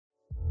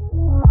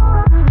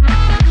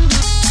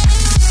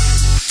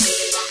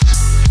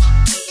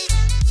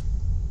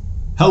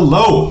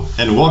Hello,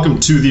 and welcome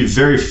to the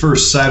very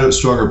first Side Out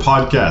Stronger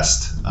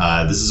podcast.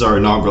 This is our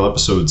inaugural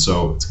episode,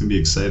 so it's going to be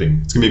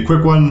exciting. It's going to be a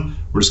quick one.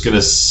 We're just going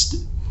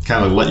to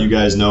kind of let you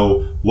guys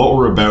know what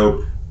we're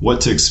about,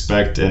 what to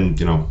expect, and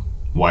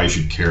why you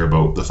should care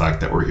about the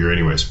fact that we're here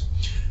anyways.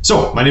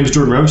 So, my name is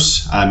Jordan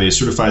Rouse. I'm a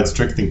certified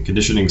strength and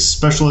conditioning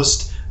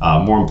specialist.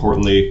 More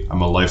importantly,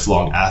 I'm a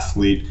lifelong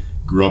athlete.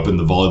 Grew up in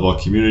the volleyball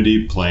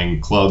community,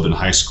 playing club in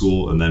high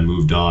school, and then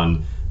moved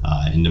on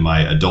into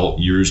my adult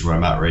years where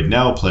I'm at right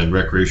now, playing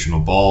recreational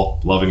ball,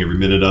 loving every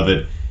minute of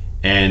it.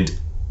 And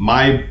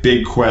my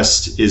big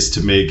quest is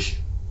to make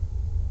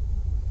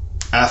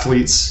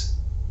athletes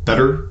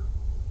better,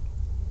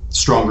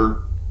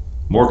 stronger,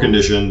 more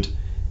conditioned,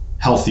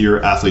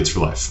 healthier athletes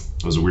for life.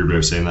 That was a weird way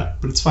of saying that,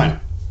 but it's fine.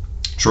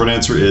 Short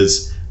answer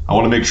is I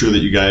want to make sure that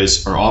you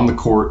guys are on the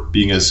court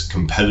being as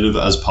competitive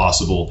as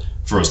possible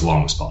for as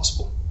long as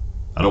possible.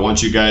 I don't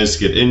want you guys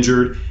to get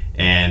injured.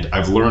 And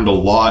I've learned a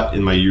lot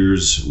in my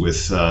years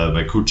with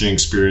my coaching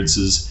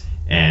experiences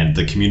and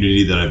the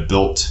community that I've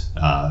built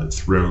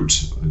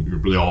throughout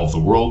really all of the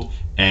world.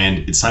 And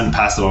it's time to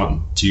pass it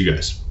on to you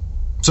guys.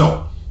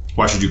 So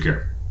why should you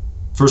care?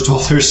 First of all,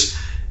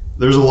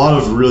 there's a lot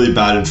of really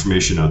bad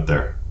information out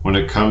there when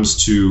it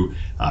comes to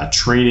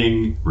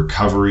training,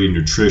 recovery,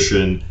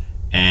 nutrition,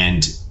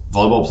 and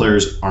volleyball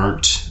players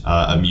aren't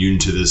immune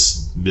to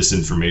this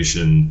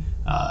misinformation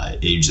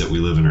age that we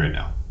live in right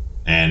now.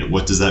 And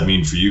what does that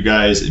mean for you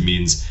guys? It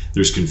means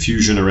there's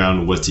confusion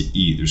around what to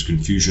eat. There's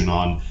confusion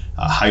on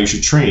how you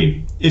should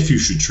train, if you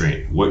should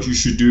train, what you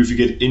should do if you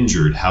get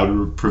injured, how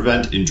to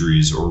prevent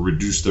injuries or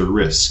reduce their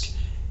risk.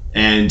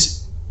 And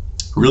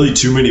really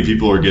too many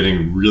people are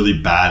getting really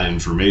bad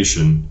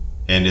information,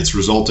 and it's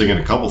resulting in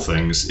a couple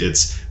things.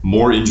 It's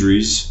more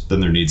injuries than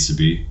there needs to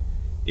be.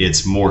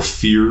 It's more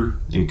fear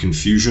and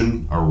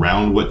confusion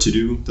around what to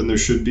do than there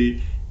should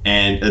be.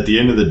 And at the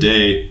end of the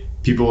day,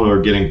 people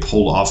are getting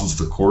pulled off of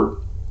the court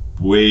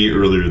way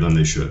earlier than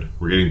they should.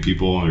 We're getting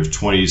people in their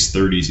 20s,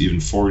 30s, even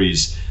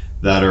 40s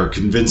that are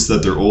convinced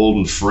that they're old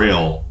and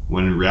frail,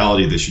 when in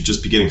reality they should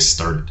just be getting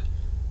started.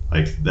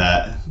 Like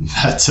that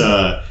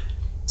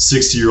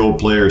 60-year-old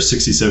player,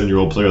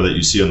 67-year-old player that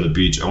you see on the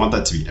beach, I want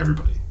that to be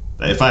everybody.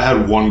 If I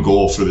had one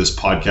goal for this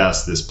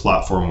podcast, this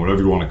platform,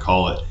 whatever you want to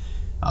call it,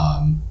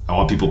 I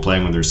want people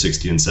playing when they're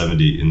 60 and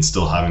 70 and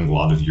still having a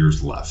lot of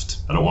years left.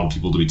 I don't want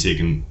people to be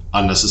taken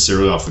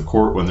unnecessarily off the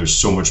court when there's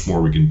so much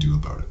more we can do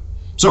about it.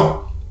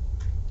 So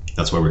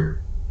that's why we're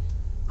here.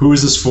 Who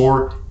is this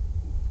for?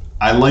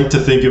 I like to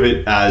think of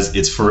it as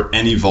it's for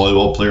any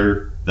volleyball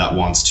player that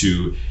wants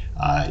to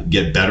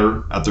get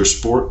better at their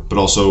sport, but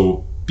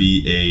also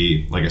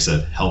be like I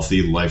said,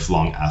 healthy,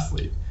 lifelong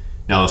athlete.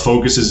 Now the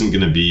focus isn't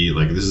going to be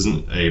like this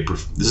isn't a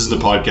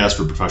podcast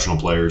for professional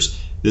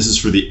players. This is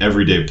for the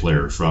everyday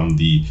player, from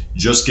the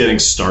just getting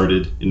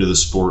started into the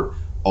sport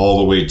all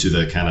the way to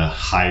the kind of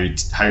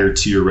higher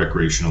tier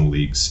recreational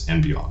leagues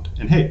and beyond.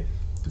 And hey,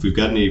 if we've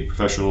got any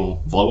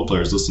professional volleyball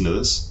players listening to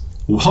this,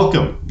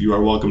 welcome. You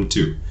are welcome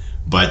too.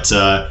 But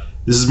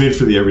this is made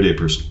for the everyday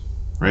person,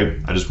 right?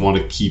 I just want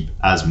to keep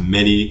as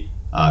many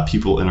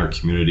people in our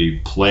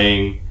community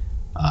playing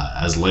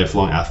as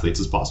lifelong athletes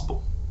as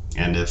possible.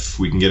 And if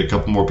we can get a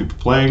couple more people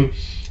playing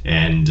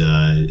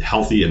and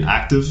healthy and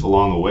active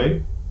along the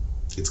way,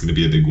 it's going to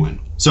be a big win.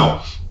 So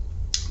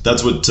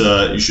that's what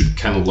you should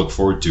kind of look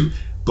forward to.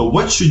 But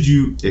what should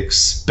you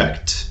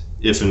expect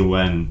if and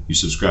when you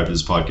subscribe to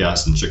this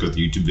podcast and check out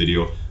the YouTube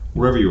video?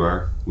 Wherever you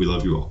are, we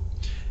love you all.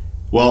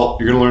 Well,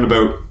 you're going to learn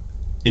about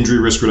injury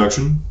risk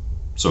reduction.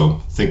 So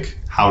think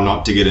how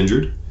not to get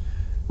injured.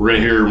 We're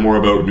going to hear more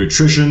about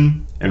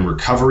nutrition and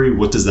recovery.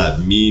 What does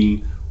that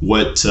mean?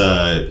 What's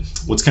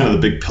kind of the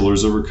big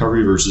pillars of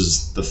recovery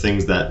versus the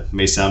things that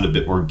may sound a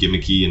bit more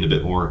gimmicky and a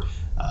bit more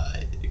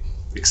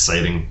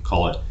exciting,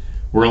 call it.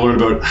 We're going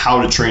to learn about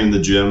how to train in the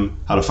gym,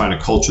 how to find a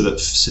culture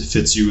that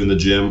fits you in the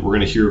gym. We're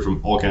going to hear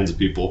from all kinds of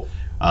people.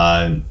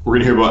 We're going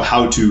to hear about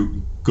how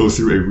to go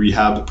through a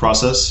rehab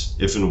process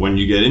if and when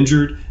you get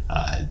injured,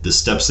 the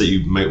steps that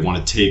you might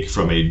want to take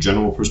from a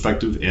general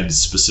perspective and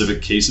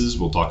specific cases.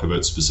 We'll talk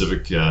about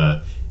specific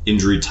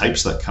injury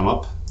types that come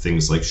up,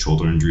 things like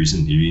shoulder injuries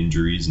and knee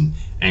injuries and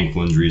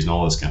ankle injuries and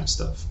all this kind of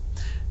stuff.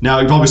 Now,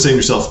 you're probably saying to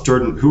yourself,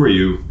 Jordan, who are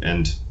you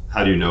and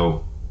how do you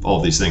know all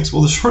of these things?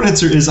 Well, the short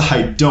answer is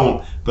I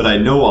don't, but I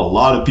know a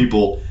lot of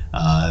people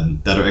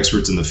that are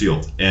experts in the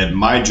field. And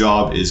my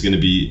job is going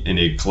to be in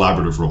a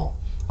collaborative role.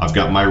 I've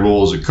got my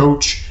role as a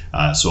coach,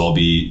 so I'll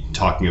be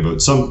talking about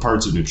some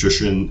parts of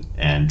nutrition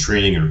and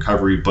training and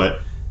recovery,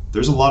 but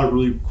there's a lot of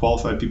really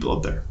qualified people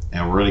out there.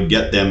 And we're going to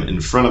get them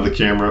in front of the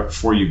camera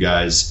for you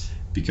guys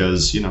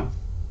because, you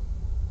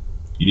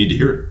need to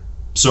hear it.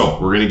 So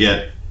we're going to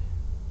get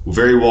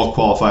very well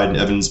qualified and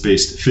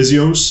evidence-based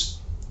physios,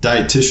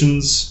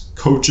 dietitians,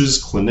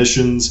 coaches,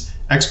 clinicians,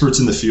 experts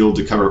in the field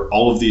to cover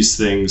all of these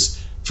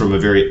things from a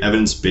very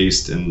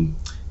evidence-based and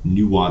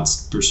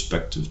nuanced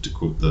perspective, to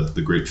quote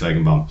the great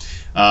Feigenbaum.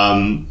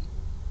 And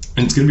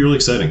it's going to be really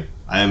exciting.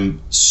 I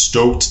am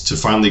stoked to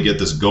finally get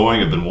this going.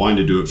 I've been wanting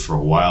to do it for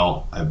a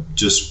while.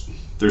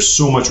 There's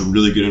so much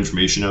really good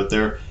information out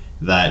there,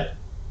 that,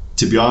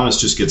 to be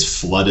honest, just gets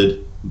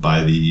flooded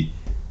by the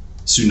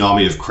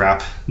tsunami of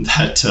crap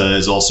that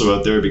is also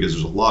out there, because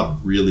there's a lot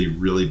of really,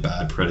 really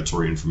bad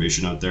predatory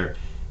information out there,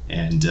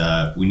 and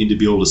we need to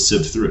be able to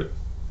sift through it.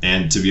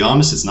 And to be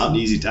honest, it's not an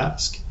easy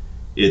task.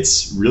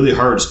 It's really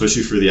hard,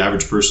 especially for the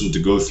average person, to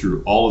go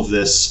through all of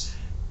this,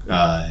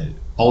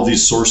 all of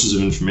these sources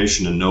of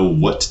information and know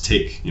what to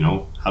take. You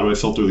know, how do I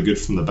filter the good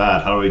from the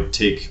bad? How do I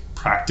take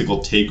practical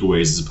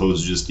takeaways as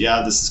opposed to just,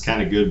 yeah, this is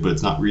kind of good, but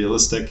it's not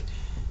realistic?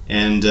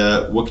 And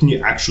what can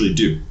you actually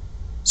do?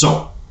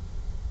 So,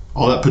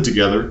 all that put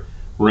together,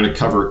 we're going to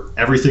cover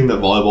everything that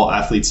volleyball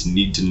athletes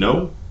need to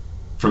know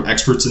from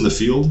experts in the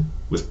field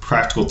with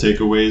practical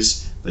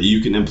takeaways that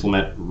you can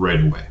implement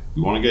right away.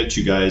 We want to get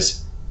you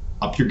guys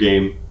up your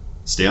game,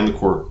 stay on the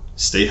court,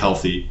 stay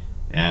healthy,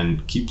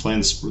 and keep playing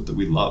the sport that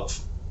we love.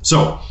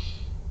 So,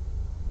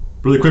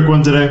 really quick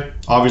one today,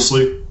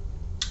 obviously.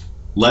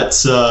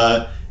 Let's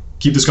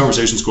keep this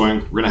conversations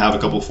going. We're going to have a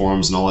couple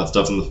forums and all that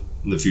stuff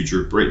in the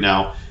future. But right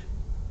now,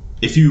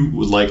 if you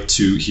would like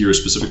to hear a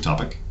specific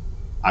topic,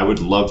 I would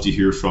love to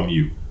hear from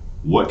you.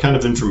 What kind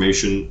of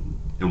information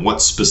and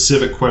what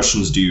specific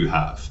questions do you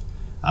have?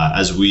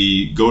 As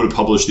we go to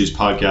publish these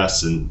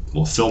podcasts and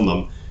we'll film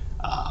them,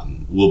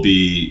 we'll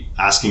be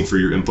asking for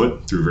your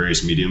input through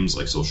various mediums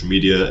like social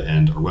media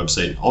and our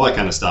website, all that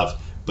kind of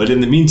stuff. But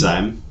in the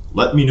meantime,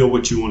 let me know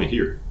what you want to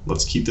hear.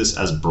 Let's keep this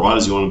as broad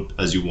as you want.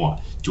 Do you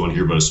want to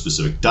hear about a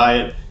specific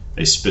diet,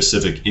 a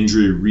specific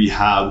injury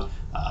rehab,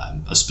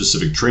 a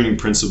specific training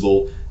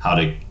principle, how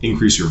to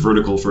increase your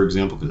vertical, for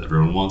example, because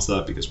everyone wants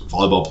that because we're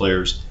volleyball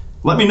players?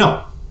 Let me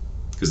know,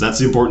 because that's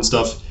the important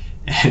stuff.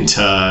 And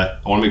I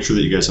want to make sure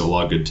that you guys have a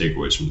lot of good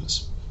takeaways from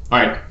this. All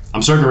right,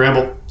 I'm starting to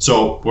ramble,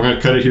 so we're going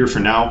to cut it here for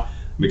now.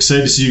 I'm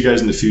excited to see you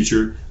guys in the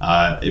future.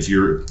 If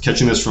you're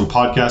catching this from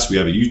podcast, we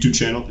have a YouTube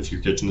channel. If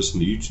you're catching this from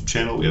the YouTube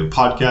channel, we have a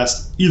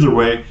podcast. Either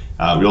way,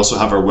 we also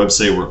have our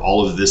website where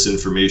all of this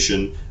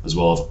information, as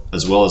well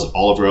as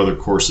all of our other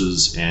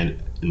courses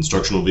and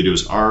instructional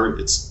videos are.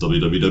 It's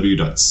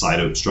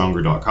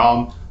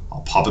www.sideoutstronger.com.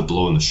 I'll pop it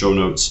below in the show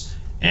notes.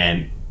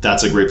 And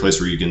that's a great place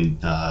where you can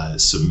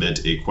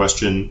submit a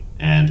question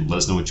and let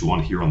us know what you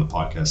want to hear on the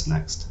podcast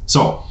next.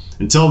 So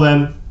until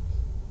then,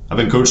 I've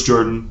been Coach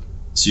Jordan.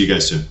 See you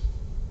guys soon.